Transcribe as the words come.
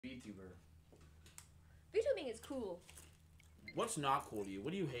VTuber. VTubing is cool. What's not cool to you?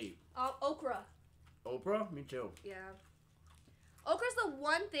 What do you hate? Okra. Oprah? Me too. Yeah. Okra's the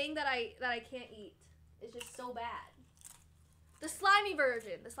one thing that I can't eat. It's just so bad. The slimy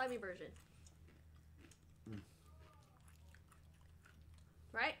version. The slimy version. Mm.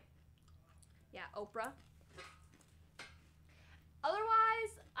 Right? Yeah, Oprah.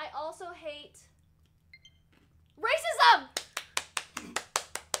 Otherwise, I also hate racism!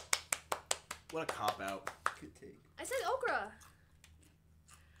 What a cop-out. Good take. I said okra.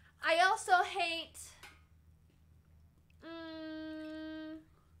 I also hate...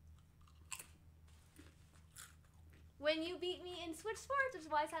 when you beat me in Switch Sports, which is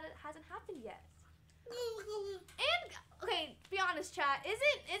why it hasn't happened yet. And, okay, be honest, chat.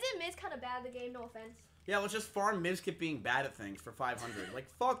 Isn't Miz kind of bad at the game? No offense. Yeah, let's just farm Mizkit being bad at things for 500. Like,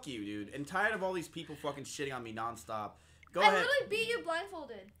 fuck you, dude. And tired of all these people fucking shitting on me nonstop. Go ahead. I literally beat you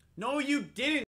blindfolded. No, you didn't.